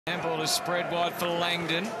Handball is spread wide for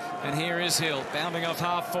Langdon, and here is Hill, bounding off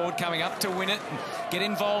half forward, coming up to win it, and get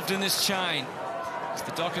involved in this chain. As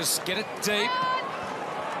the Dockers get it deep,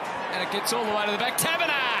 and it gets all the way to the back.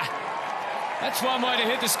 Taberner! That's one way to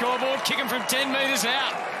hit the scoreboard, kick him from 10 metres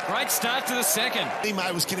out. Great start to the second.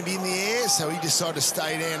 Teammate was going to be in the air, so he decided to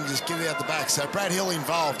stay down and just get it out the back. So Brad Hill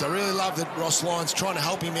involved. I really love that Ross Lyons trying to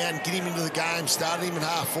help him out and get him into the game, started him at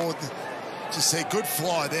half forward. Just see, good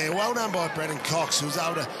fly there. Well done by Brendan Cox, who was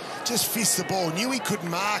able to just fist the ball. Knew he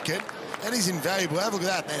couldn't mark it. That is invaluable. Have a look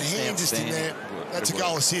at that. That hand just in there. That's a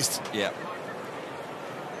goal assist. Yeah.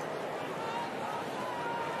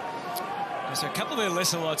 There's a couple of their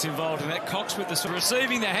lesser lights involved in that. Cox with the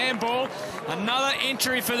receiving the handball. Another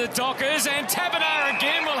entry for the Dockers, and Taberner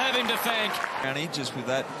again will have him to thank. Around edges with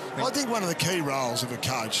that. I think one of the key roles of a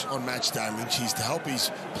coach on match day, Lynch, is to help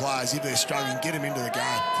his players, if they're struggling, get them into the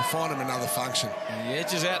game, to find them another function. He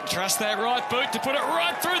edges out and trusts that right boot to put it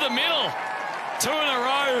right through the middle. 2 in a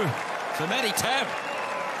row for Matty Tab.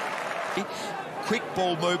 Quick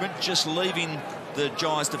ball movement, just leaving the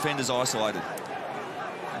Giants defenders isolated.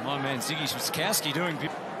 My man Ziggy Swiskowski doing good.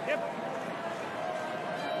 Yep.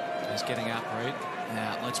 He's getting up, Reed.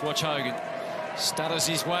 Now, let's watch Hogan. Stutters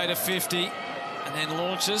his way to 50 and then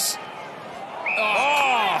launches.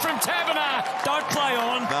 Oh! From Taberner! Don't play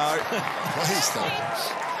on. No. Please don't.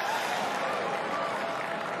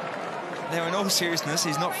 Now, in all seriousness,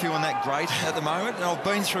 he's not feeling that great at the moment. And I've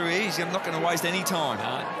been through here. He's not going to waste any time.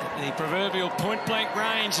 The proverbial point-blank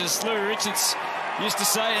range, as Lou Richards used to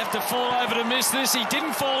say, have to fall over to miss this. He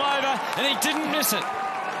didn't fall over, and he didn't miss it.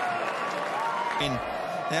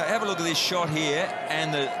 Now, have a look at this shot here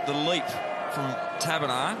and the leap from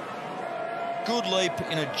Taberner. Good leap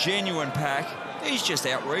in a genuine pack. He's just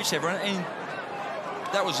outreached everyone, and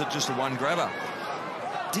that was just a one grabber.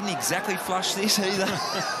 Didn't exactly flush this either.